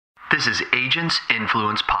This is Agents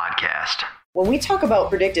Influence Podcast. When we talk about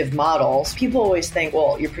predictive models, people always think,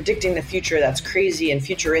 well, you're predicting the future, that's crazy and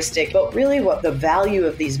futuristic. But really what the value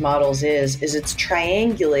of these models is it's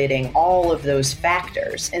triangulating all of those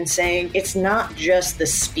factors and saying it's not just the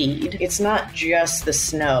speed, it's not just the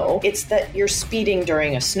snow, it's that you're speeding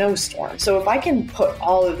during a snowstorm. So if I can put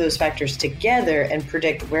all of those factors together and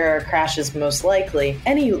predict where a crash is most likely,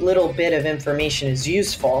 any little bit of information is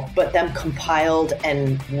useful, but them compiled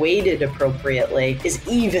and weighted appropriately is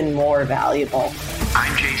even more valuable.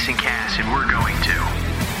 I'm Jason Cass, and we're going to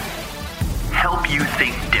help you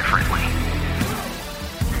think differently,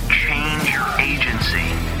 change your agency,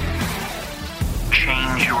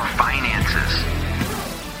 change your finances,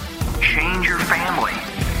 change your family,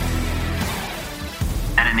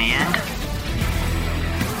 and in the end,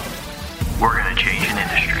 we're going to change an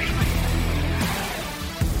industry.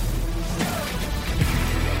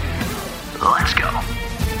 Let's go.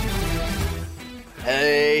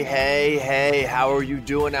 Hey, how are you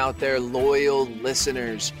doing out there, loyal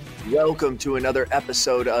listeners? Welcome to another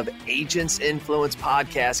episode of Agents Influence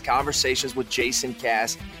Podcast, Conversations with Jason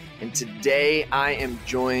Cass. And today I am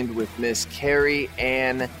joined with Miss Carrie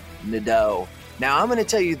Ann Nadeau. Now, I'm going to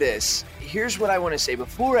tell you this. Here's what I want to say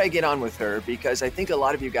before I get on with her, because I think a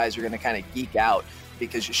lot of you guys are going to kind of geek out.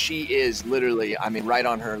 Because she is literally, right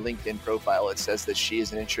on her LinkedIn profile, it says that she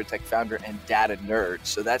is an InsurTech founder and data nerd.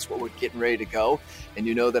 So that's what we're getting ready to go. And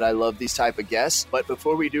you know that I love these type of guests. But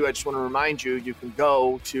before we do, I just want to remind you, you can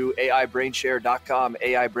go to AIBrainshare.com,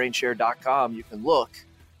 AIBrainshare.com. You can look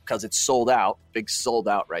because it's sold out, big sold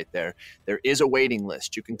out right there. There is a waiting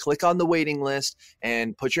list. You can click on the waiting list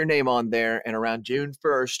and put your name on there. And around June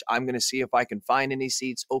 1st, I'm going to see if I can find any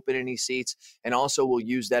seats, open any seats. And also we'll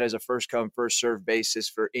use that as a first come, first serve basis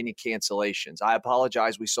for any cancellations. I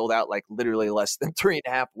apologize. We sold out like literally less than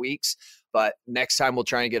 3.5 weeks. But next time we'll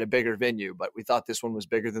try and get a bigger venue. But we thought this one was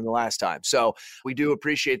bigger than the last time. So we do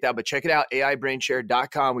appreciate that. But check it out,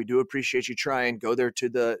 AIBrainshare.com. We do appreciate you trying. Go there to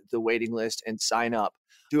the waiting list and sign up.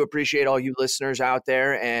 Do appreciate all you listeners out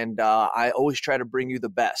there, and I always try to bring you the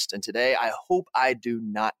best. And today, I hope I do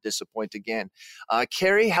not disappoint again.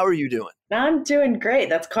 Carrie, how are you doing? I'm doing great.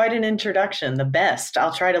 That's quite an introduction. The best.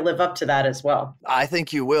 I'll try to live up to that as well. I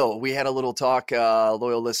think you will. We had a little talk,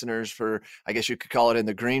 loyal listeners, for, I guess you could call it in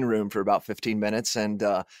the green room for about 15 minutes. And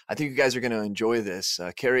I think you guys are going to enjoy this.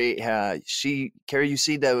 Carrie, you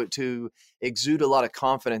seem to exude a lot of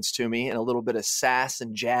confidence to me and a little bit of sass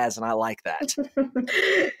and jazz. And I like that.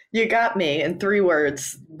 You got me in 3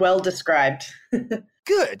 words. Well described.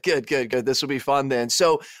 Good. This will be fun then.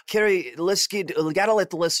 So, Carrie, we got to let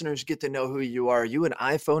the listeners get to know who you are. Are you an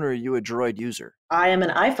iPhone or are you a Droid user? I am an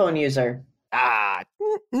iPhone user. Sorry.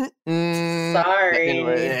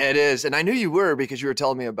 Anyway, it is. And I knew you were because you were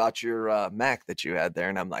telling me about your Mac that you had there.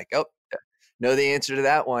 And I'm like, oh, know the answer to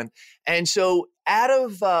that one. And so out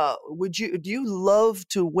of, do you love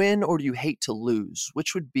to win or do you hate to lose?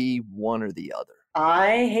 Which would be one or the other?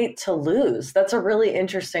 I hate to lose. That's a really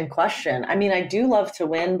interesting question. I do love to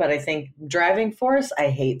win, but I think driving force, I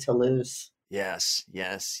hate to lose. Yes.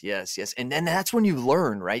 And then that's when you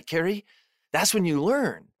learn, right, Carrie? That's when you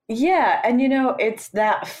learn. Yeah. And it's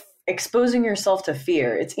that exposing yourself to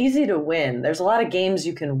fear. It's easy to win. There's a lot of games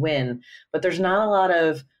you can win, but there's not a lot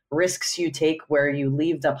of risks you take where you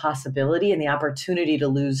leave the possibility and the opportunity to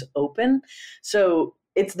lose open. So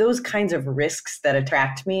it's those kinds of risks that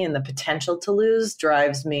attract me, and the potential to lose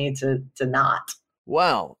drives me to not.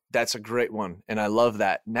 Wow, that's a great one. And I love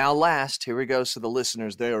that. Now last, here we go. So the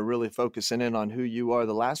listeners, they are really focusing in on who you are.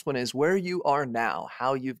 The last one is where you are now,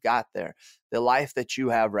 how you've got there, the life that you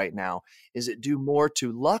have right now. Is it due more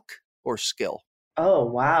to luck or skill? Oh,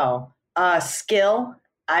 wow. Skill.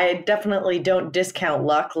 I definitely don't discount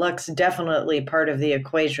luck. Luck's definitely part of the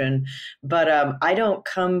equation, but I don't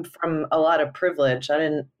come from a lot of privilege. I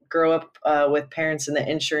didn't grow up with parents in the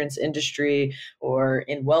insurance industry or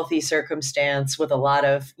in wealthy circumstance with a lot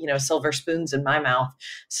of, silver spoons in my mouth.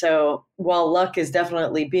 So while luck is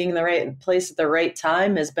definitely being in the right place at the right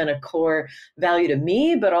time has been a core value to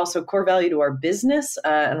me, but also core value to our business.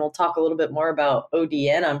 And we'll talk a little bit more about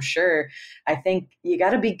ODN, I'm sure. I think you got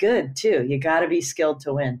to be good too. You got to be skilled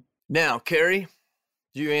to win. Now, Carrie,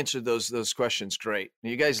 you answered those questions great.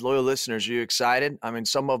 You guys, loyal listeners, are you excited?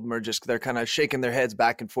 Some of them are they're kind of shaking their heads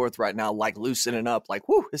back and forth right now, like loosening up, like,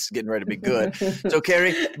 whoo, this is getting ready to be good. So,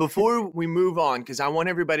 Carrie, before we move on, because I want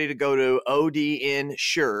everybody to go to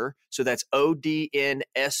ODNsure. So that's ODNSURE.com.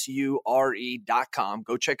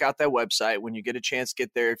 Go check out that website. When you get a chance,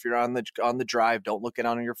 get there. If you're on the drive, don't look it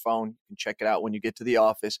on your phone. You can check it out when you get to the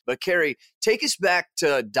office. But Carrie, take us back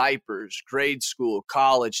to diapers, grade school,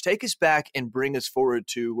 college. Take us back and bring us forward forward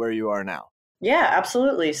to where you are now? Yeah,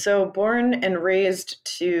 absolutely. So born and raised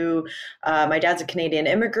to, my dad's a Canadian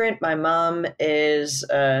immigrant. My mom is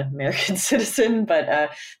an American citizen,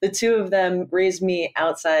 but the two of them raised me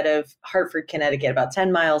outside of Hartford, Connecticut, about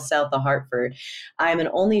 10 miles south of Hartford. I'm an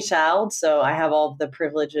only child, so I have all the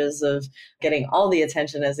privileges of getting all the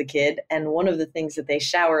attention as a kid. And one of the things that they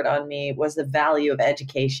showered on me was the value of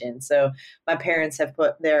education. So my parents have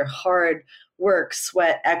put their hard work,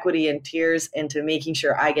 sweat, equity, and tears into making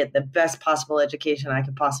sure I get the best possible education I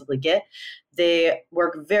could possibly get. They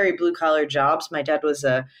work very blue collar jobs. My dad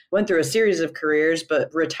went through a series of careers,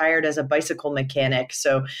 but retired as a bicycle mechanic.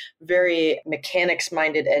 So very mechanics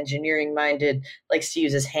minded, engineering minded, likes to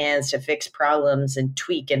use his hands to fix problems and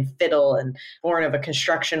tweak and fiddle, and born of a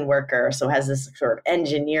construction worker. So has this sort of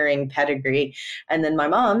engineering pedigree. And then my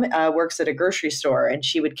mom works at a grocery store, and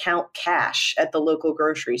she would count cash at the local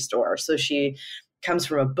grocery store. So she comes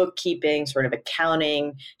from a bookkeeping, sort of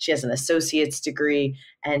accounting. She has an associate's degree,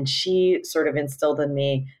 and she sort of instilled in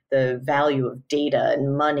me the value of data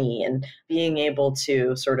and money and being able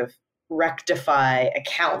to sort of rectify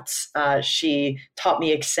accounts. She taught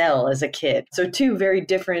me Excel as a kid. So two very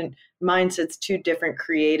different mindsets, two different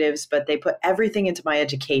creatives, but they put everything into my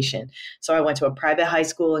education. So I went to a private high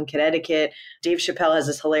school in Connecticut. Dave Chappelle has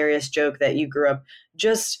this hilarious joke that you grew up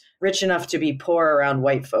just rich enough to be poor around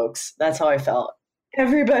white folks. That's how I felt.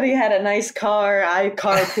 Everybody had a nice car. I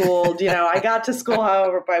carpooled, I got to school,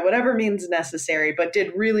 however, by whatever means necessary, but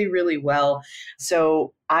did really, really well.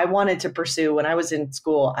 So I wanted to pursue, when I was in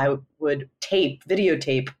school, I would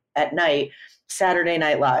videotape at night, Saturday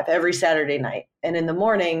Night Live, every Saturday night. And in the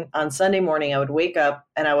morning, on Sunday morning, I would wake up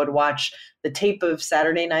and I would watch the tape of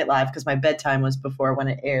Saturday Night Live because my bedtime was before when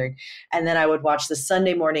it aired. And then I would watch the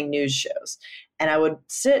Sunday morning news shows. And I would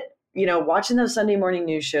sit watching those Sunday morning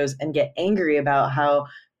news shows and get angry about how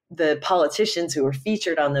the politicians who were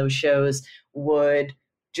featured on those shows would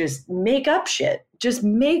just make up shit,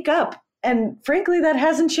 And frankly, that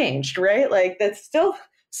hasn't changed, right? Like that's still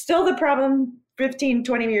the problem 15,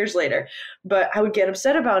 20 years later. But I would get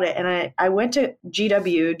upset about it. And I went to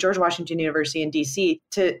GW, George Washington University in DC,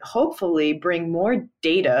 to hopefully bring more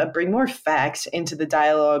data, bring more facts into the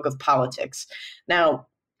dialogue of politics. Now,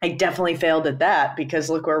 I definitely failed at that because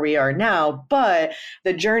look where we are now, but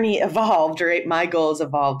the journey evolved, right? My goals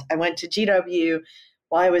evolved. I went to GW.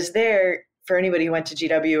 While I was there, for anybody who went to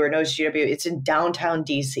GW or knows GW, it's in downtown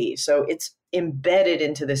DC. So it's embedded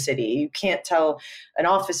into the city. You can't tell an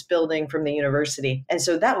office building from the university. And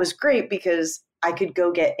so that was great because I could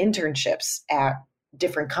go get internships at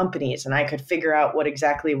different companies and I could figure out what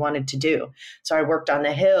exactly I wanted to do. So I worked on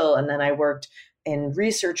the Hill, and then I worked in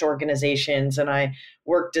research organizations, and I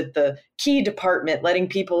worked at the key department, letting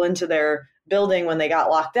people into their building when they got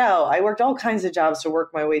locked out. I worked all kinds of jobs to work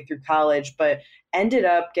my way through college, but ended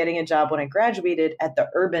up getting a job when I graduated at the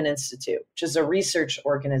Urban Institute, which is a research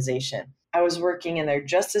organization. I was working in their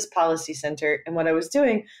Justice Policy Center, and what I was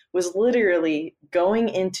doing was literally going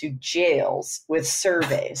into jails with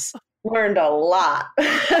surveys. Learned a lot.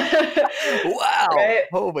 Wow. Right?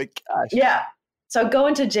 Oh my gosh. Yeah. So I'd go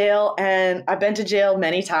into jail, and I've been to jail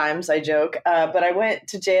many times, I joke, but I went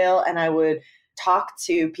to jail and I would talk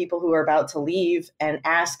to people who are about to leave and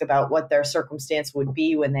ask about what their circumstance would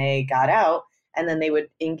be when they got out. And then they would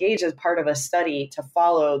engage as part of a study to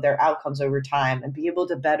follow their outcomes over time and be able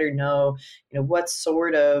to better know, what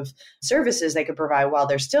sort of services they could provide while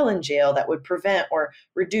they're still in jail that would prevent or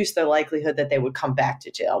reduce the likelihood that they would come back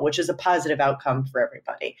to jail, which is a positive outcome for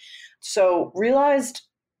everybody. So realized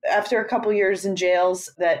after a couple years in jails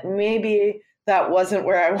that maybe that wasn't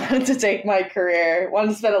where I wanted to take my career. I wanted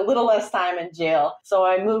to spend a little less time in jail. So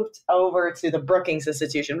I moved over to the Brookings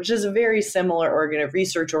Institution, which is a very similar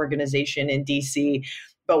research organization in DC.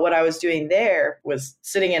 But what I was doing there was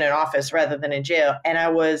sitting in an office rather than in jail. And I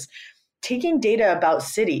was taking data about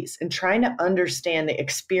cities and trying to understand the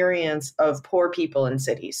experience of poor people in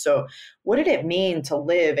cities. So what did it mean to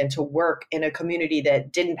live and to work in a community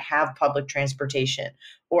that didn't have public transportation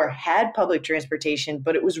or had public transportation,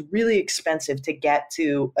 but it was really expensive to get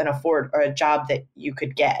to a job that you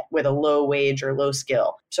could get with a low wage or low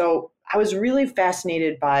skill? So I was really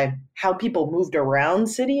fascinated by how people moved around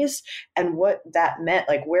cities and what that meant,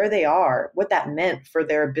 like where they are, what that meant for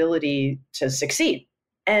their ability to succeed.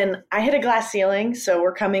 And I hit a glass ceiling. So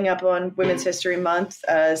we're coming up on Women's History Month,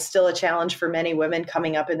 still a challenge for many women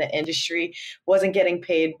coming up in the industry. Wasn't getting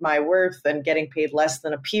paid my worth and getting paid less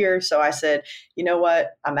than a peer. So I said, you know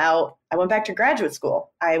what, I'm out. I went back to graduate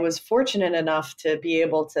school. I was fortunate enough to be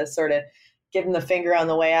able to sort of give them the finger on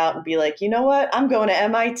the way out and be like, you know what, I'm going to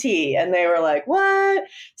MIT. And they were like, what?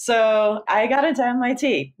 So I got into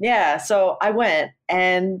MIT. Yeah. So I went,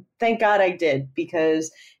 and thank God I did,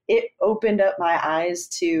 because it opened up my eyes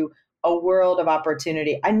to a world of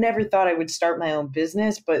opportunity. I never thought I would start my own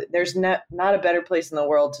business, but there's not a better place in the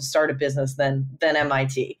world to start a business than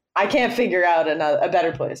MIT. I can't figure out a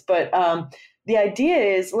better place. But the idea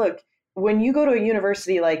is, look, when you go to a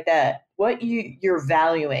university like that, what you're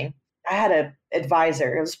valuing. I had an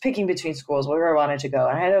advisor. I was picking between schools where I wanted to go.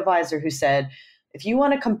 And I had an advisor who said, if you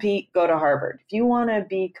want to compete, go to Harvard. If you want to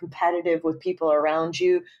be competitive with people around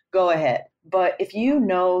you, go ahead. But if you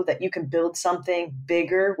know that you can build something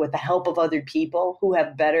bigger with the help of other people who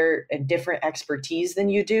have better and different expertise than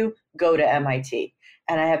you do, go to MIT.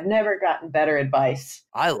 And I have never gotten better advice.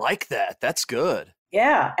 I like that. That's good.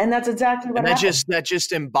 Yeah, and that's exactly what happened. That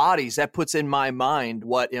just embodies, that puts in my mind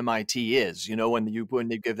what MIT is, when you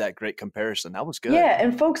give that great comparison. That was good. Yeah,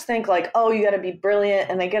 and folks think like, oh, you got to be brilliant,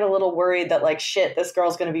 and they get a little worried that like, shit, this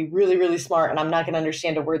girl's going to be really, really smart, and I'm not going to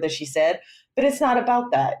understand a word that she said. But it's not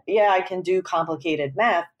about that. Yeah, I can do complicated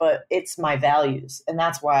math, but it's my values, and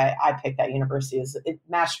that's why I picked that university. Is it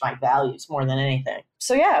matched my values more than anything.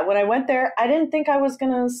 So yeah, when I went there, I didn't think I was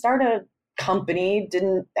going to start a company,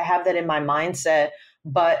 didn't have that in my mindset,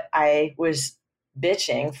 but I was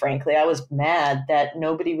bitching, frankly. I was mad that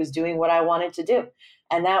nobody was doing what I wanted to do.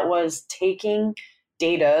 And that was taking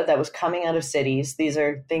data that was coming out of cities. These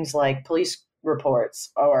are things like police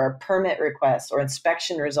reports or permit requests or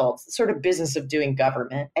inspection results, the sort of business of doing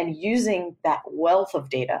government, and using that wealth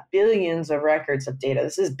of data, billions of records of data.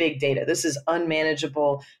 This is big data. This is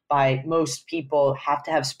unmanageable by most people, have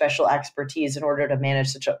to have special expertise in order to manage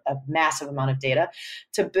such a massive amount of data,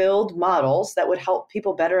 to build models that would help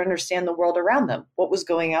people better understand the world around them, what was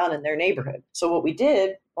going on in their neighborhood. So what we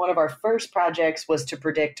did, one of our first projects was to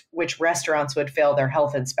predict which restaurants would fail their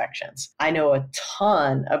health inspections. I know a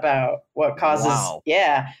ton about what causes,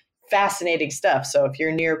 fascinating stuff. So if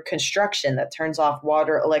you're near construction that turns off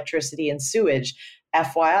water, electricity, and sewage,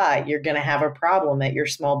 FYI, you're going to have a problem at your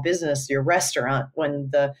small business, your restaurant, when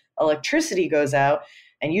the electricity goes out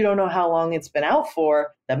and you don't know how long it's been out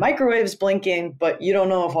for. The microwave's blinking, but you don't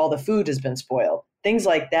know if all the food has been spoiled. Things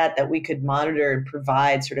like that we could monitor and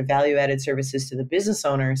provide sort of value-added services to the business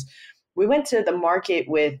owners. We went to the market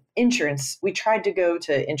with insurance. We tried to go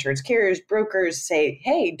to insurance carriers, brokers, say,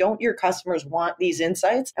 hey, don't your customers want these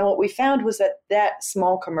insights? And what we found was that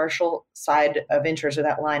small commercial side of insurance, or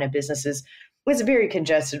that line of businesses, was very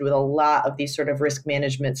congested with a lot of these sort of risk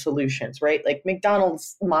management solutions, right? Like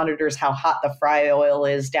McDonald's monitors how hot the fry oil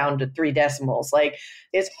is down to 3 decimals. Like,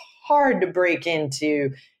 it's hard to break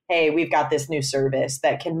into, hey, we've got this new service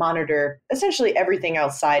that can monitor essentially everything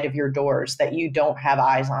outside of your doors that you don't have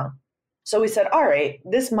eyes on. So we said, all right,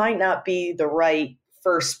 this might not be the right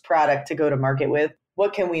first product to go to market with.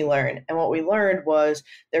 What can we learn? And what we learned was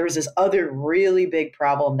there was this other really big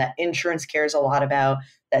problem that insurance cares a lot about,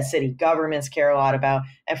 that city governments care a lot about,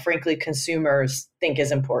 and frankly, consumers think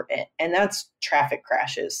is important. And that's traffic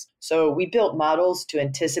crashes. So we built models to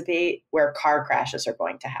anticipate where car crashes are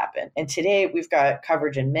going to happen. And today we've got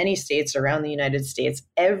coverage in many states around the United States.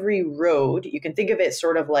 Every road, you can think of it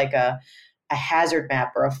sort of like a hazard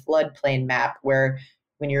map or a floodplain map, where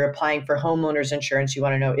when you're applying for homeowners insurance, you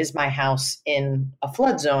want to know, is my house in a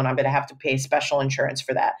flood zone? I'm going to have to pay special insurance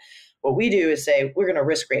for that. What we do is say, we're going to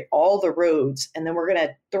risk rate all the roads, and then we're going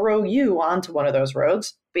to throw you onto one of those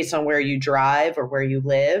roads based on where you drive or where you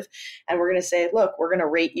live. And we're going to say, look, we're going to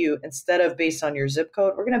rate you, instead of based on your zip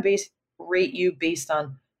code, we're going to rate you based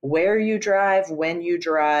on where you drive, when you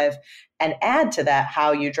drive, and add to that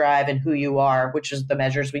how you drive and who you are, which is the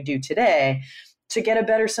measures we do today, to get a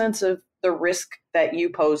better sense of the risk that you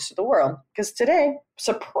pose to the world. Because today,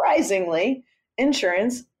 surprisingly,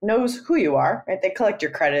 insurance knows who you are, right? They collect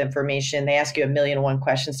your credit information. They ask you 1,000,001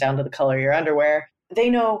 questions down to the color of your underwear. They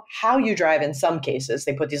know how you drive in some cases.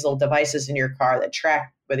 They put these little devices in your car that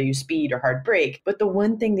track whether you speed or hard brake. But the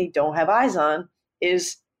one thing they don't have eyes on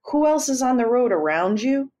is who else is on the road around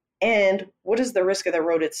you, and what is the risk of the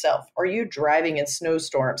road itself? Are you driving in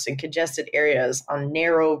snowstorms and congested areas on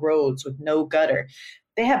narrow roads with no gutter?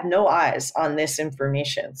 They have no eyes on this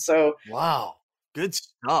information. So, wow, good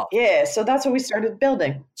stuff. Yeah, so that's what we started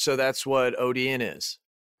building. So that's what ODN is.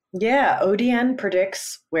 Yeah, ODN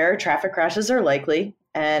predicts where traffic crashes are likely.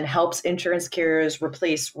 and helps insurance carriers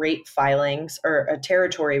replace rate filings or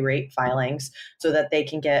territory rate filings so that they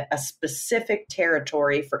can get a specific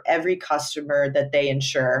territory for every customer that they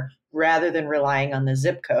insure rather than relying on the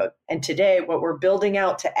zip code. And today, what we're building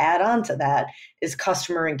out to add on to that is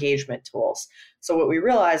customer engagement tools. So what we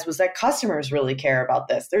realized was that customers really care about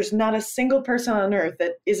this. There's not a single person on earth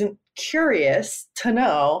that isn't curious to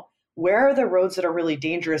know, where are the roads that are really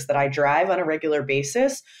dangerous that I drive on a regular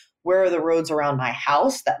basis? Where are the roads around my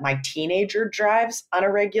house that my teenager drives on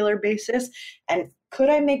a regular basis? And could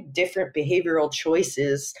I make different behavioral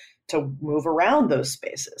choices to move around those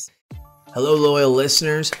spaces? Hello, loyal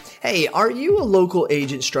listeners. Hey, are you a local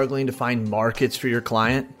agent struggling to find markets for your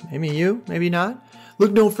client? Maybe you, maybe not.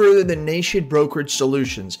 Look no further than Nation Brokerage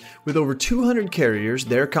Solutions. With over 200 carriers,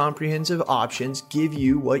 their comprehensive options give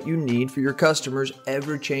you what you need for your customers'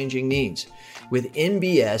 ever-changing needs. With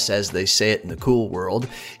NBS, as they say it in the cool world,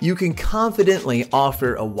 you can confidently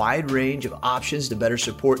offer a wide range of options to better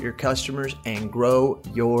support your customers and grow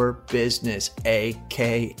your business,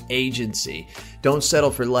 aka agency. Don't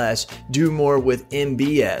settle for less. Do more with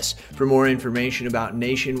NBS. For more information about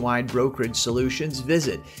nationwide brokerage solutions,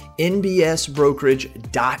 visit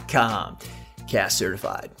nbsbrokerage.com. CAS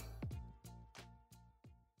certified.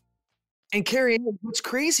 And Carrie, what's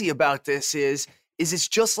crazy about this is it's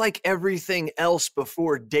just like everything else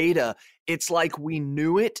before data. It's like we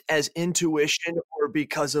knew it as intuition or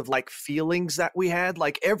because of like feelings that we had.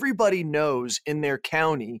 Like everybody knows in their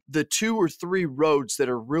county, the 2 or 3 roads that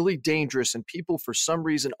are really dangerous and people for some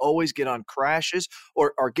reason always get on crashes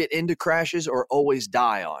or get into crashes or always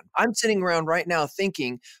die on. I'm sitting around right now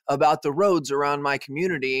thinking about the roads around my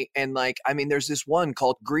community. And there's this one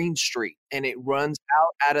called Green Street and it runs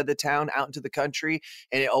out of the town, out into the country.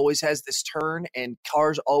 And it always has this turn and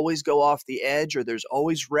cars always go off the edge or there's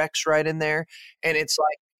always wrecks right in there. And it's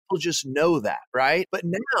like, people just know that, right? But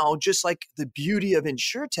now, just like the beauty of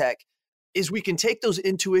InsurTech is we can take those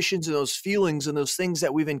intuitions and those feelings and those things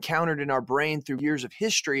that we've encountered in our brain through years of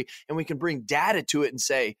history, and we can bring data to it and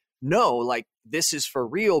say, no, like this is for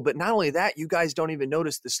real. But not only that, you guys don't even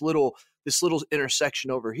notice this little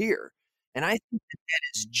intersection over here. And I think that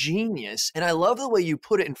is genius. And I love the way you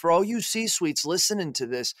put it. And for all you C-suites listening to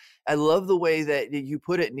this, I love the way that you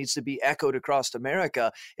put it. It needs to be echoed across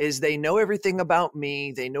America is they know everything about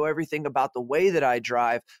me. They know everything about the way that I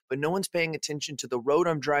drive, but no one's paying attention to the road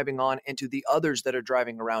I'm driving on and to the others that are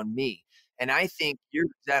driving around me. And I think you're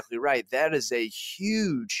exactly right. That is a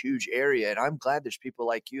huge, huge area. And I'm glad there's people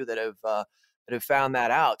like you that have found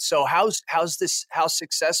that out. So how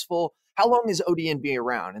successful? How long is ODNB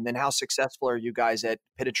around? And then how successful are you guys at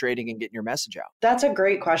penetrating and getting your message out? That's a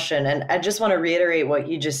great question. And I just want to reiterate what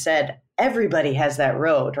you just said. Everybody has that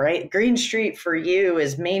road, right? Green Street for you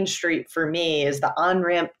is Main Street for me, is the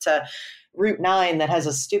on-ramp to Route 9 that has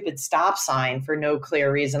a stupid stop sign for no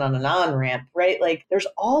clear reason on an on-ramp, right? Like there's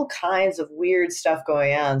all kinds of weird stuff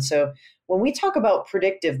going on. So when we talk about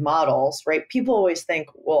predictive models, right, people always think,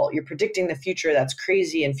 well, you're predicting the future. That's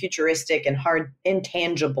crazy and futuristic and hard,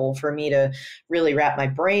 intangible for me to really wrap my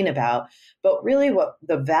brain about. But really what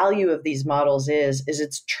the value of these models is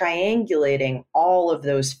it's triangulating all of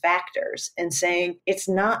those factors and saying it's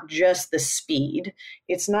not just the speed,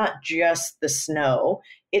 it's not just the snow,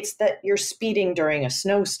 it's that you're speeding during a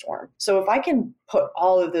snowstorm. So if I can put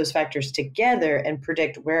all of those factors together and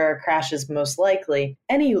predict where a crash is most likely,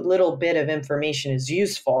 any little bit of information is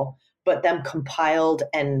useful, but them compiled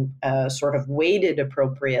and sort of weighted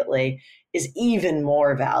appropriately is even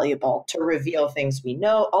more valuable to reveal things we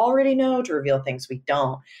already know, to reveal things we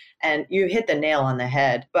don't. And you hit the nail on the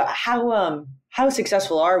head. But how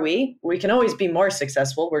successful are we? We can always be more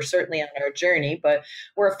successful. We're certainly on our journey, but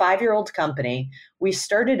we're a 5-year-old company. We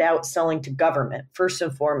started out selling to government first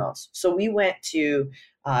and foremost. So we went to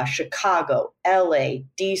Chicago, LA,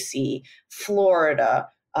 DC, Florida,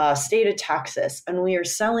 state of Texas, and we are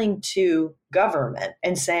selling to government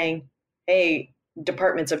and saying, hey,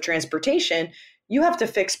 departments of transportation, you have to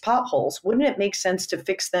fix potholes. Wouldn't it make sense to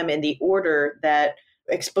fix them in the order that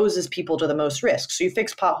exposes people to the most risk? So you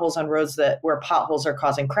fix potholes on roads where potholes are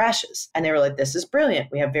causing crashes. And they were like, this is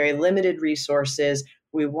brilliant. We have very limited resources.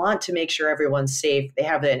 We want to make sure everyone's safe. They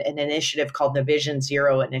have an initiative called the Vision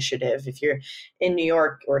Zero Initiative. If you're in New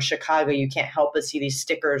York or Chicago, you can't help but see these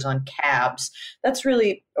stickers on cabs. That's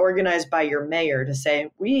really organized by your mayor to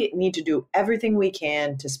say, we need to do everything we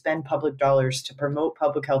can to spend public dollars to promote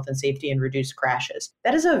public health and safety and reduce crashes.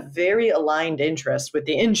 That is a very aligned interest with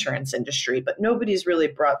the insurance industry, but nobody's really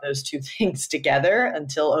brought those two things together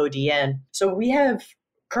until ODN. So we have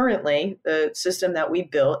currently, the system that we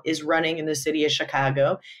built is running in the city of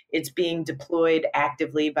Chicago. It's being deployed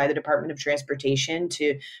actively by the Department of Transportation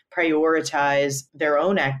to prioritize their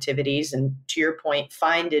own activities and, to your point,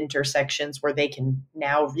 find intersections where they can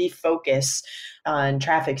now refocus on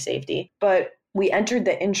traffic safety. But we entered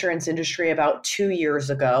the insurance industry about 2 years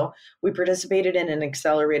ago. We participated in an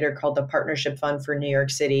accelerator called the Partnership Fund for New York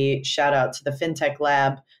City. Shout out to the FinTech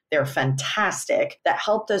Lab. They're fantastic. That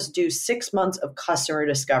helped us do 6 months of customer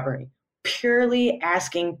discovery, purely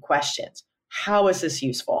asking questions. How is this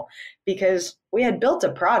useful? Because we had built a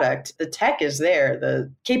product, the tech is there,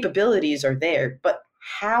 the capabilities are there, but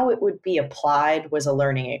how it would be applied was a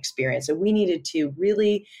learning experience. And we needed to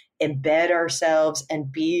really embed ourselves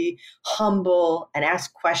and be humble and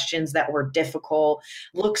ask questions that were difficult,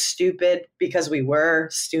 look stupid because we were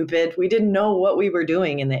stupid. We didn't know what we were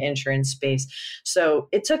doing in the insurance space. So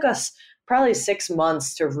it took us probably 6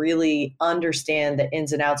 months to really understand the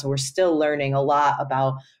ins and outs. And we're still learning a lot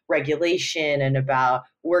about regulation and about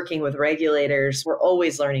working with regulators. We're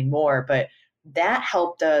always learning more, but that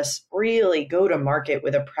helped us really go to market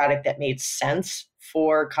with a product that made sense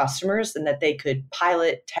for customers and that they could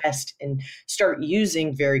pilot, test, and start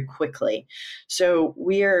using very quickly. So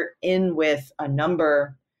we are in with a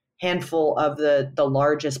handful of the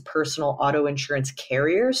largest personal auto insurance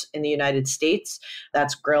carriers in the United States.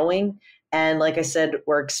 That's growing. And like I said,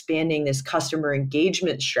 we're expanding this customer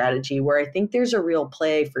engagement strategy where I think there's a real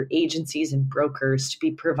play for agencies and brokers to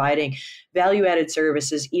be providing value-added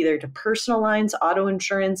services either to personal lines auto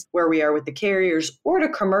insurance, where we are with the carriers, or to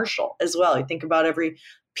commercial as well. You think about every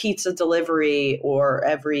pizza delivery or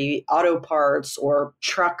every auto parts or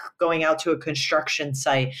truck going out to a construction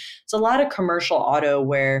site. It's a lot of commercial auto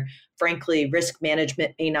where frankly, risk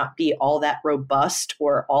management may not be all that robust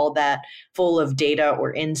or all that full of data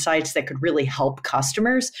or insights that could really help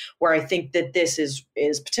customers, where I think that this is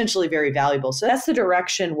potentially very valuable. So that's the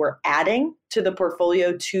direction we're adding to the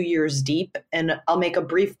portfolio 2 years deep. And I'll make a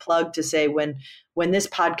brief plug to say when this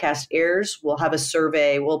podcast airs, we'll have a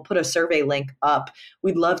survey. We'll put a survey link up.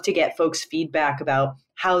 We'd love to get folks' feedback about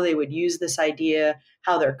how they would use this idea,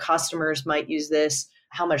 how their customers might use this,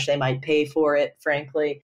 how much they might pay for it,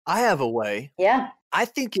 frankly. I have a way. Yeah. I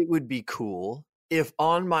think it would be cool if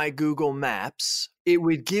on my Google Maps, it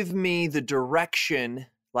would give me the direction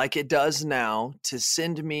like it does now to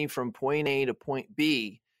send me from point A to point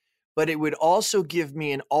B, but it would also give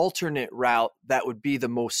me an alternate route that would be the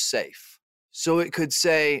most safe. So it could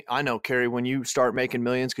say, I know, Carrie, when you start making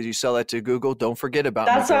millions because you sell that to Google, don't forget about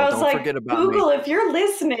me. That's why I was don't like, forget about Google, me. If you're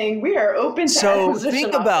listening, we are open to So acquisition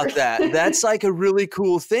think about offers. that. That's like a really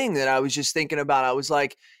cool thing that I was just thinking about. I was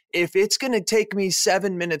like, if it's going to take me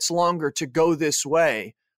 7 minutes longer to go this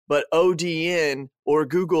way, but ODN or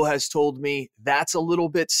Google has told me that's a little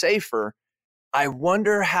bit safer, I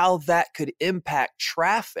wonder how that could impact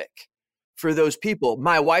traffic for those people.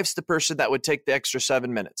 My wife's the person that would take the extra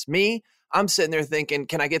 7 minutes. Me, I'm sitting there thinking,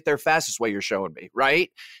 can I get there fastest way you're showing me, right?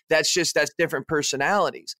 That's different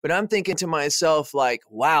personalities. But I'm thinking to myself like,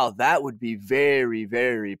 wow, that would be very,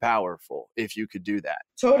 very powerful if you could do that.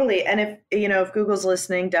 Totally. And if Google's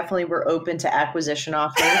listening, definitely we're open to acquisition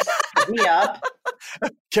offers. Hit me up.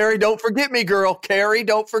 Carrie, don't forget me, girl. Carrie,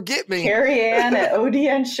 don't forget me. Carrie Ann at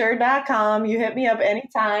odnsure.com. You hit me up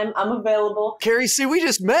anytime. I'm available. Carrie, see, we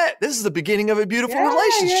just met. This is the beginning of a beautiful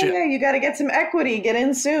relationship. Yeah. You got to get some equity. Get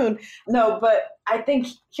in soon. No, but I think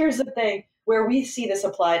here's the thing where we see this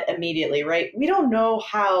applied immediately, right? We don't know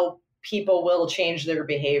how people will change their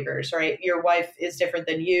behaviors, right? Your wife is different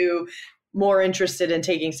than you, more interested in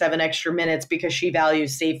taking 7 extra minutes because she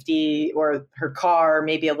values safety or her car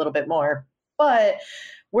maybe a little bit more. But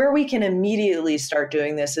where we can immediately start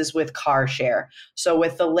doing this is with car share. So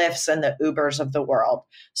with the Lyfts and the Ubers of the world.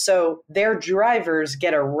 So their drivers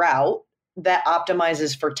get a route that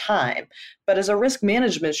optimizes for time. But as a risk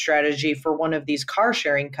management strategy for one of these car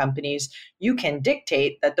sharing companies, you can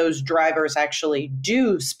dictate that those drivers actually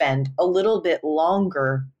do spend a little bit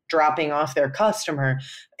longer dropping off their customer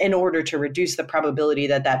in order to reduce the probability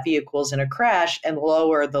that that vehicle is in a crash and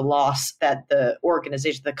lower the loss that the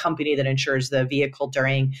organization, the company that insures the vehicle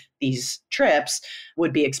during these trips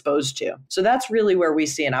would be exposed to. So that's really where we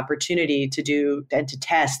see an opportunity to do and to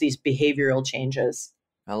test these behavioral changes.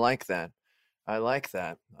 I like that. I like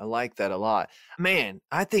that a lot. Man,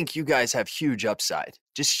 I think you guys have huge upside,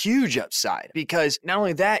 just huge upside, because not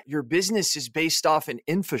only that, your business is based off an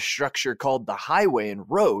infrastructure called the highway and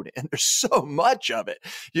road, and there's so much of it.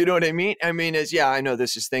 You know what I mean? I mean, I know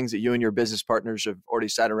this is things that you and your business partners have already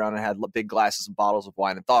sat around and had big glasses and bottles of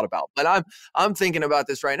wine and thought about, but I'm thinking about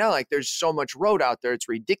this right now. Like there's so much road out there. It's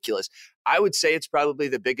ridiculous. I would say it's probably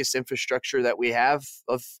the biggest infrastructure that we have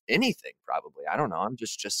of anything, probably. I don't know. I'm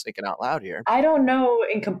just thinking out loud here. I don't know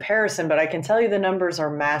in comparison, but I can tell you the numbers are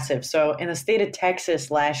massive. So in the state of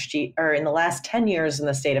Texas last year, or in the last 10 years in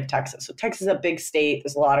the state of Texas, so Texas is a big state,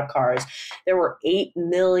 there's a lot of cars. There were 8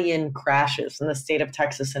 million crashes in the state of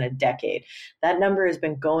Texas in a decade. That number has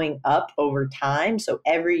been going up over time. So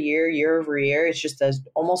every year, year over year, it's just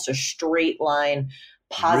almost a straight line.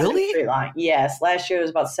 Positive Really? straight line. Yes. Last year it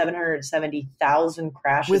was about 770,000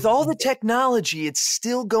 crashes. With all the technology, it's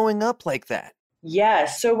still going up like that.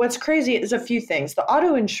 Yes. So what's crazy is a few things. The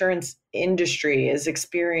auto insurance industry is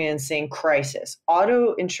experiencing crisis.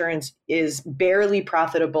 Auto insurance is barely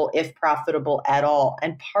profitable, if profitable at all.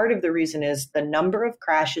 And part of the reason is the number of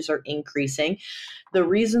crashes are increasing. The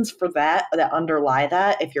reasons for that underlie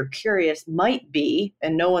that, if you're curious, might be,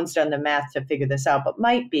 and no one's done the math to figure this out, but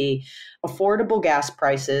might be affordable gas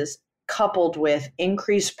prices, coupled with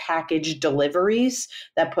increased package deliveries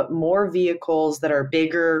that put more vehicles that are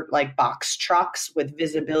bigger, like box trucks with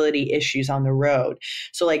visibility issues on the road.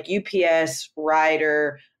 So like UPS,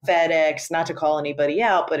 Ryder, FedEx, not to call anybody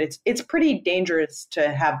out, but it's pretty dangerous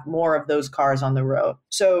to have more of those cars on the road.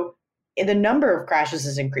 So the number of crashes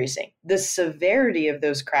is increasing. The severity of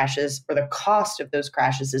those crashes, or the cost of those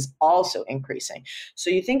crashes, is also increasing. So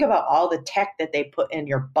you think about all the tech that they put in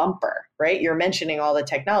your bumper, right? You're mentioning all the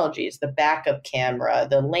technologies, the backup camera,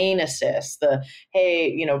 the lane assist, the,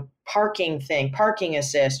 parking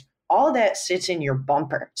assist. All that sits in your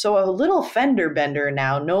bumper. So a little fender bender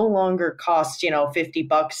now no longer costs,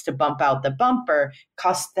 $50 to bump out the bumper,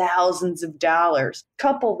 costs thousands of dollars.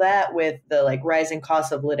 Couple that with the rising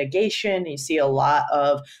cost of litigation. You see a lot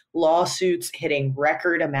of lawsuits hitting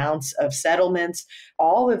record amounts of settlements.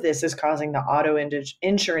 All of this is causing the auto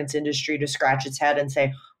insurance industry to scratch its head and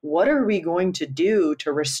say, what are we going to do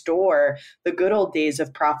to restore the good old days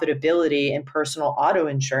of profitability in personal auto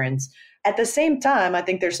insurance? At the same time, I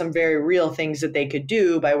think there's some very real things that they could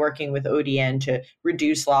do by working with ODN to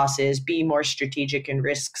reduce losses, be more strategic in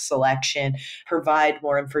risk selection, provide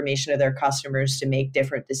more information to their customers to make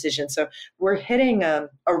different decisions. So we're hitting a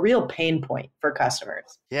real pain point for customers.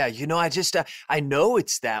 Yeah, I know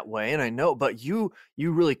it's that way, and I know, but you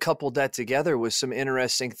really coupled that together with some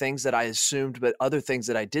interesting things that I assumed, but other things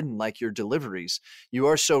that I didn't, like your deliveries. You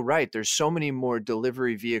are so right. There's so many more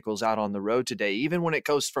delivery vehicles out on the road today, even when it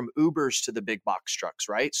goes from Ubers to the big box trucks,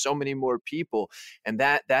 right? So many more people, and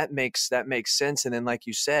that makes sense. And then, like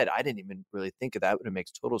you said, I didn't even really think of that, but it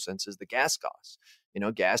makes total sense, is the gas costs.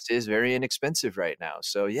 Gas is very inexpensive right now.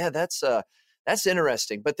 So yeah, that's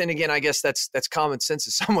interesting. But then again, I guess that's common sense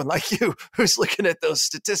to someone like you who's looking at those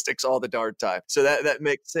statistics all the darn time. So that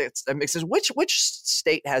makes sense. That makes sense. Which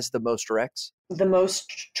state has the most wrecks? The most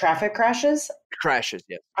traffic crashes? Crashes,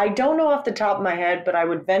 yeah. I don't know off the top of my head, but I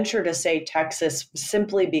would venture to say Texas,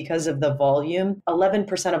 simply because of the volume.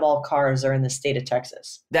 11% of all cars are in the state of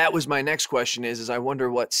Texas. That was my next question is I wonder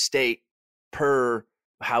what state how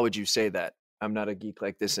would you say that? I'm not a geek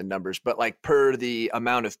like this in numbers, but per the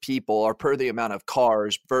amount of people or per the amount of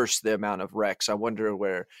cars versus the amount of wrecks, I wonder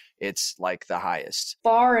where it's the highest.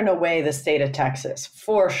 Far and away the state of Texas,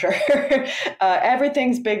 for sure.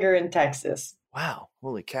 Everything's bigger in Texas. Wow.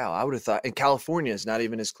 Holy cow. I would have thought, and California is not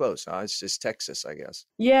even as close. It's just Texas, I guess.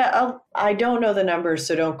 Yeah, I don't know the numbers,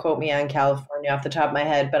 so don't quote me on California off the top of my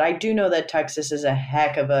head, but I do know that Texas is a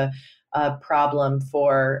heck of a problem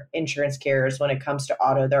for insurance carriers when it comes to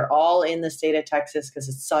auto. They're all in the state of Texas because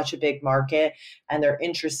it's such a big market, and they're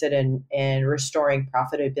interested in restoring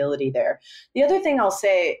profitability there. The other thing I'll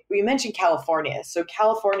say, we mentioned California. So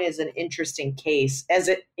California is an interesting case, as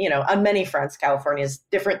it, on many fronts, California is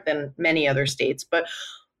different than many other states. But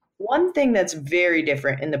one thing that's very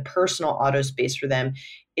different in the personal auto space for them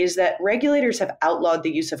is that regulators have outlawed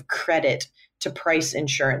the use of credit to price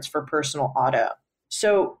insurance for personal auto.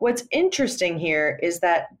 So what's interesting here is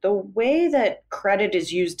that the way that credit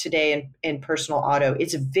is used today in personal auto,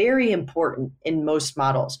 it's very important in most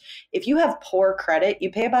models. If you have poor credit, you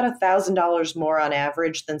pay about $1,000 more on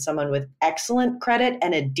average than someone with excellent credit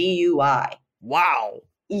and a DUI. Wow.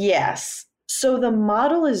 Yes. So the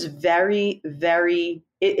model is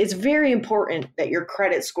it's very important that your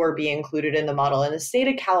credit score be included in the model. In the state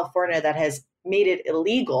of California, that has made it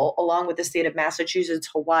illegal, along with the state of Massachusetts,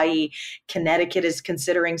 Hawaii, Connecticut is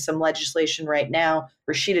considering some legislation right now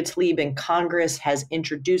Rashida Tlaib in Congress has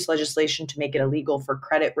introduced legislation to make it illegal for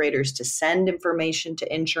credit raters to send information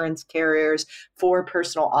to insurance carriers for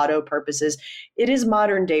personal auto purposes. It is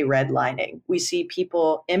modern day redlining. We see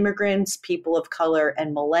people, immigrants, people of color,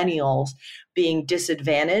 and millennials being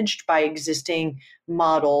disadvantaged by existing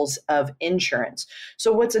models of insurance.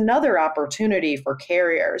 So what's another opportunity for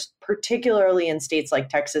carriers, particularly in states like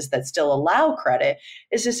Texas that still allow credit,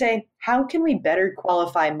 is to say, how can we better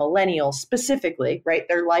qualify millennials specifically, right?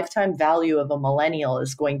 Their lifetime value of a millennial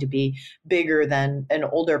is going to be bigger than an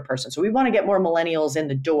older person. So we want to get more millennials in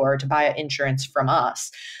the door to buy insurance from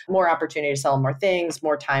us, more opportunity to sell more things,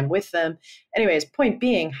 more time with them. Anyways, point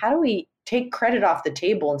being, how do we take credit off the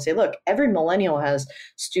table and say, look, every millennial has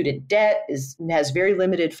student debt, has very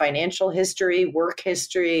limited financial history, work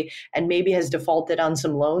history, and maybe has defaulted on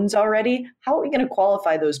some loans already. How are we going to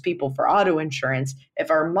qualify those people for auto insurance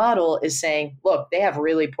if our model is saying, look, they have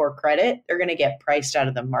really poor credit, they're going to get priced out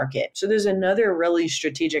of the market? So there's another really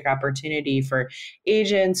strategic opportunity for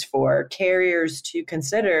agents, for carriers to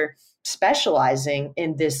consider specializing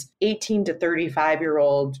in this 18 to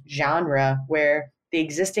 35-year-old genre where the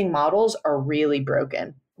existing models are really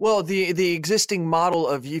broken. Well, the existing model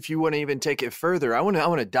of, if you want to even take it further, I want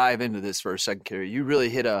to dive into this for a second, Carrie. You really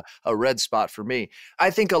hit a red spot for me. I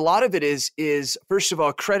think a lot of it is first of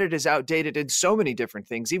all, credit is outdated in so many different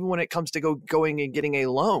things, even when it comes to going and getting a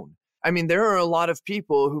loan. I mean, there are a lot of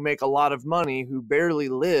people who make a lot of money who barely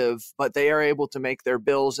live, but they are able to make their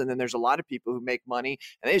bills. And then there's a lot of people who make money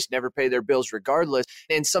and they just never pay their bills regardless.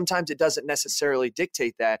 And sometimes it doesn't necessarily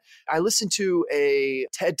dictate that. I listened to a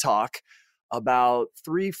TED Talk about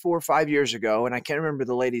 3, 4, 5 years ago, and I can't remember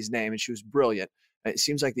the lady's name, and she was brilliant. It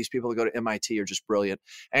seems like these people that go to MIT are just brilliant.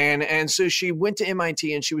 And so she went to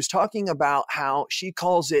MIT and she was talking about how she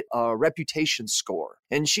calls it a reputation score.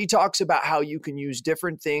 And she talks about how you can use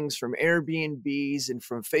different things from Airbnbs and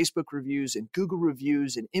from Facebook reviews and Google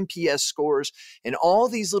reviews and NPS scores and all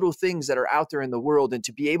these little things that are out there in the world, and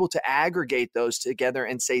to be able to aggregate those together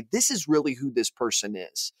and say, this is really who this person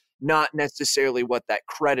is, not necessarily what that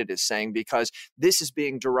credit is saying, because this is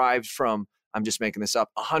being derived from, I'm just making this up,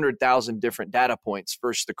 100,000 different data points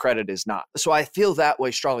versus the credit is not. So I feel that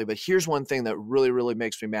way strongly. But here's one thing that really, really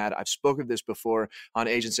makes me mad. I've spoken of this before on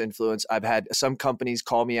Agents Influence. I've had some companies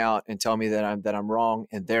call me out and tell me that I'm wrong,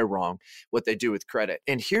 and they're wrong, what they do with credit.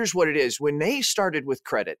 And here's what it is. When they started with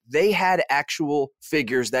credit, they had actual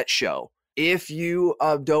figures that show if you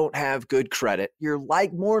don't have good credit, you're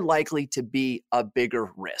more likely to be a bigger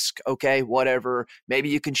risk. Okay, whatever. Maybe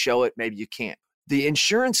you can show it, maybe you can't. The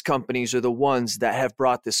insurance companies are the ones that have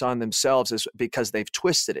brought this on themselves because they've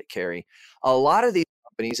twisted it, Carrie. A lot of these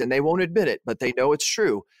companies, and they won't admit it, but they know it's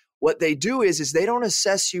true. What they do is they don't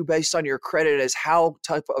assess you based on your credit as how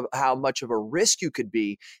much of a risk you could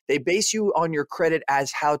be. They base you on your credit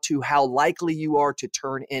as how likely you are to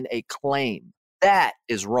turn in a claim. That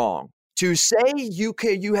is wrong. To say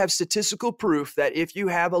you have statistical proof that if you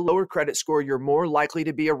have a lower credit score, you're more likely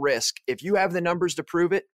to be a risk. If you have the numbers to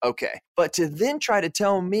prove it, okay. But to then try to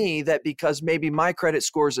tell me that because maybe my credit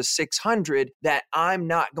score is a 600, that I'm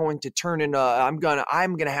not going to I'm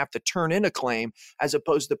gonna have to turn in a claim, as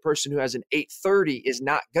opposed to the person who has an 830 is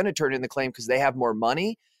not going to turn in the claim because they have more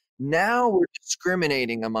money. Now we're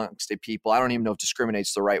discriminating amongst the people. I don't even know if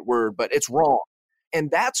discriminate's the right word, but it's wrong. And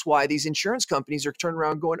that's why these insurance companies are turning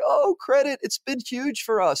around going, oh, credit, it's been huge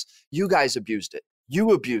for us. You guys abused it.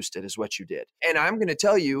 You abused it is what you did. And I'm going to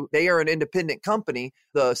tell you, they are an independent company,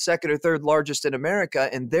 the second or third largest in America,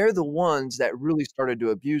 and they're the ones that really started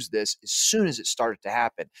to abuse this as soon as it started to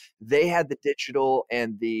happen. They had the digital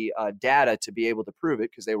and the data to be able to prove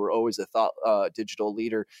it because they were always a digital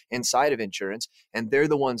leader inside of insurance. And they're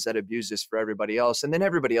the ones that abused this for everybody else. And then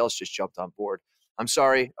everybody else just jumped on board. I'm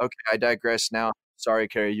sorry. Okay, I digress now. Sorry,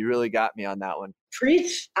 Carrie, you really got me on that one.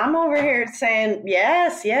 Preach. I'm over here saying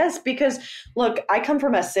yes, because look, I come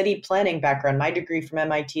from a city planning background. My degree from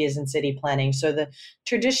MIT is in city planning. So the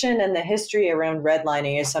tradition and the history around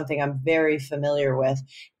redlining is something I'm very familiar with.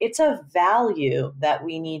 It's a value that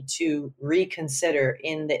we need to reconsider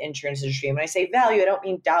in the insurance industry. And when I say value, I don't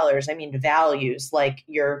mean dollars. I mean values, like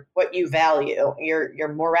what you value,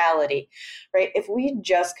 your morality, right? If we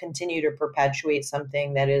just continue to perpetuate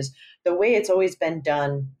something that is the way it's always been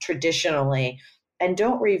done traditionally, and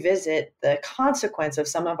don't revisit the consequence of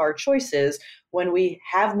some of our choices when we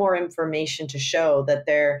have more information to show that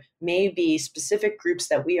there may be specific groups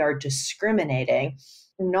that we are discriminating,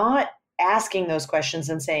 not asking those questions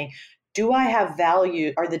and saying, do I have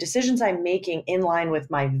value? Are the decisions I'm making in line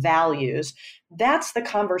with my values? That's the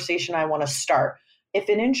conversation I want to start. If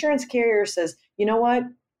an insurance carrier says, you know what?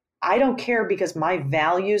 I don't care because my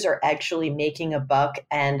values are actually making a buck.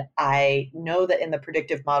 And I know that in the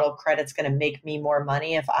predictive model, credit's going to make me more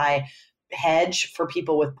money if I hedge for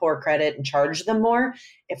people with poor credit and charge them more.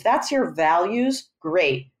 If that's your values,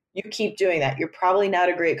 great. You keep doing that. You're probably not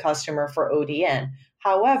a great customer for ODN.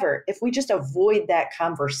 However, if we just avoid that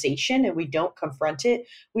conversation and we don't confront it,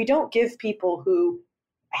 we don't give people who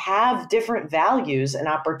have different values an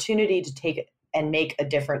opportunity to take it and make a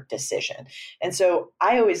different decision. And so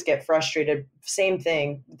I always get frustrated. Same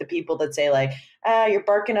thing, the people that say like, you're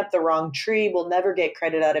barking up the wrong tree. We'll never get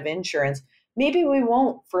credit out of insurance. Maybe we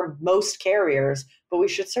won't for most carriers, but we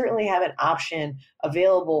should certainly have an option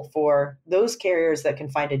available for those carriers that can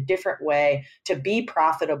find a different way to be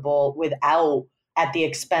profitable without at the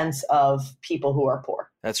expense of people who are poor.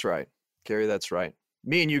 That's right, Carrie, that's right.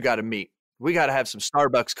 Me and you got to meet. We got to have some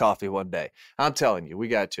Starbucks coffee one day. I'm telling you, we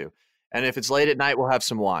got to. And if it's late at night, we'll have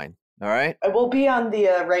some wine. All right? We'll be on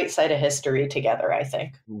the right side of history together, I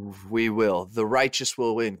think. We will. The righteous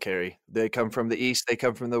will win, Carrie. They come from the east, they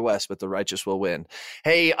come from the west, but the righteous will win.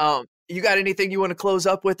 Hey, you got anything you want to close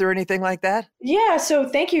up with or anything like that? Yeah, so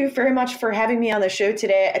thank you very much for having me on the show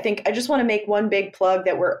today. I think I just want to make one big plug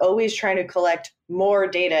that we're always trying to collect more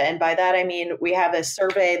data. And by that, I mean, we have a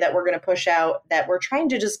survey that we're going to push out that we're trying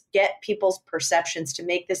to just get people's perceptions to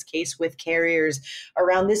make this case with carriers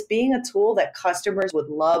around this being a tool that customers would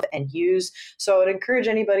love and use. So I would encourage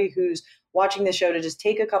anybody who's watching the show to just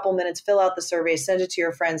take a couple minutes, fill out the survey, send it to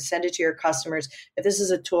your friends, send it to your customers. If this is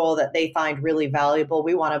a tool that they find really valuable,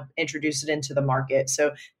 we want to introduce it into the market.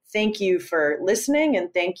 So thank you for listening,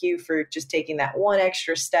 and thank you for just taking that one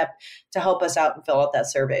extra step to help us out and fill out that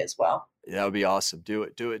survey as well. That would be awesome. Do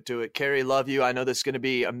it. Carrie, love you. I know there's going to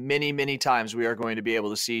be many, many times we are going to be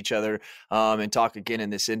able to see each other and talk again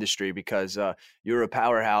in this industry because you're a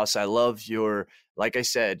powerhouse. I love your, like I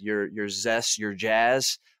said, your zest, your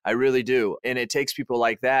jazz. I really do. And it takes people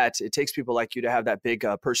like that. It takes people like you to have that big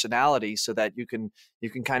personality so that you can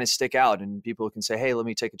kind of stick out and people can say, hey, let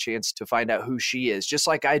me take a chance to find out who she is, just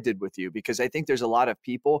like I did with you, because I think there's a lot of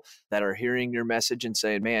people that are hearing your message and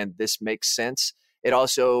saying, man, this makes sense. It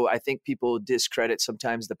also, I think people discredit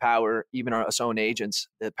sometimes the power, even our own agents,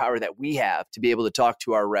 the power that we have to be able to talk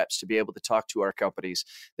to our reps, to be able to talk to our companies.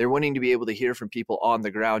 They're wanting to be able to hear from people on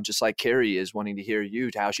the ground, just like Carrie is wanting to hear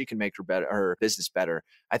you to how she can make her business better.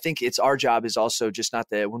 I think it's our job is also just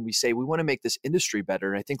not that when we say we want to make this industry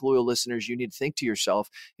better. I think loyal listeners, you need to think to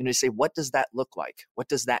yourself, say, what does that look like? What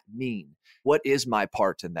does that mean? What is my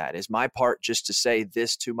part in that? Is my part just to say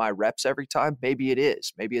this to my reps every time? Maybe it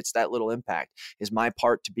is. Maybe it's that little impact. Is my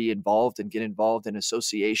part to be involved and get involved in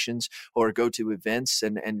associations or go to events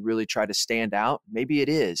and really try to stand out? Maybe it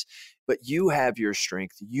is. But you have your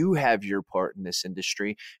strength. You have your part in this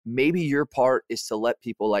industry. Maybe your part is to let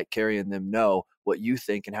people like Carrie and them know what you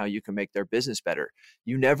think and how you can make their business better.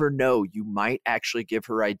 You never know. You might actually give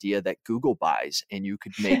her idea that Google buys and you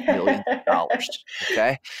could make millions of dollars.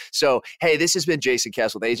 Okay. So, hey, this has been Jason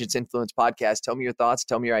Cass with Agents Influence Podcast. Tell me your thoughts.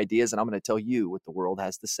 Tell me your ideas. And I'm going to tell you what the world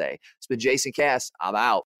has to say. It's been Jason Cass. I'm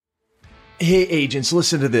out. Hey, agents,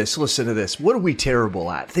 listen to this. What are we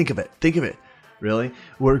terrible at? Think of it. Really?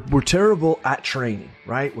 We're terrible at training,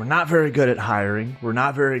 right? We're not very good at hiring. We're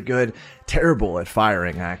not terrible at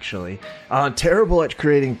firing, actually. Terrible at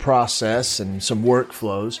creating process and some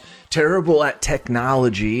workflows. Terrible at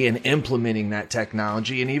technology and implementing that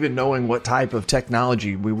technology and even knowing what type of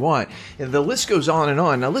technology we want. And the list goes on and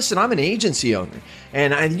on. Now, listen, I'm an agency owner,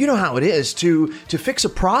 and you know how it is. To fix a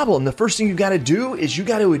problem, the first thing you got to do is you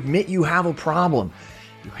got to admit you have a problem.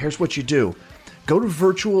 Here's what you do. Go to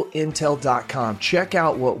virtualintel.com. Check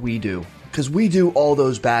out what we do, because we do all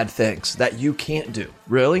those bad things that you can't do,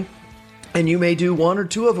 really. And you may do one or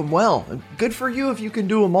two of them well. Good for you if you can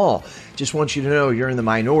do them all. Just want you to know you're in the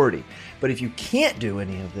minority. But if you can't do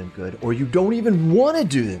any of them good, or you don't even want to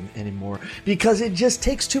do them anymore because it just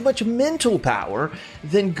takes too much mental power,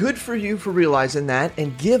 then good for you for realizing that,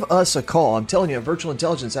 and give us a call. I'm telling you, at Virtual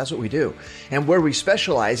Intelligence, that's what we do. And where we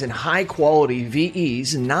specialize in high quality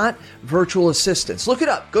VEs, not virtual assistants. Look it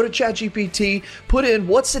up. Go to ChatGPT, put in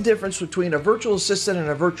what's the difference between a virtual assistant and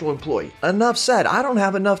a virtual employee. Enough said. I don't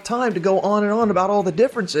have enough time to go on and on about all the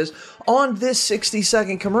differences on this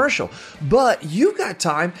 60-second commercial. But you've got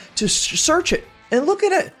time to search it and look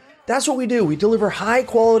at it. That's what we do. We deliver high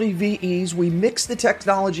quality VEs. We mix the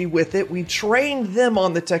technology with it. We train them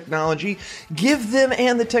on the technology, give them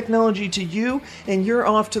and the technology to you, and you're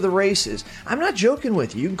off to the races. I'm not joking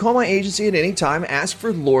with you. You can call my agency at any time, ask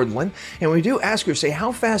for Lordland, and we do ask her, say,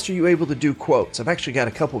 how fast are you able to do quotes? I've actually got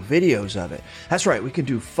a couple videos of it. That's right. We can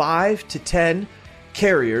do 5 to 10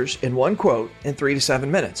 carriers in one quote in 3 to 7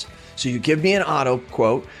 minutes. So you give me an auto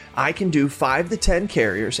quote, I can do 5 to 10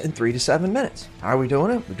 carriers in 3 to 7 minutes. How are we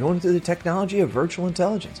doing it? We're doing it through the technology of virtual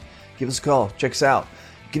intelligence. Give us a call. Check us out.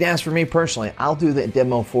 You can ask for me personally. I'll do the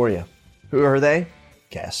demo for you. Who are they?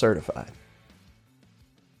 CAS certified.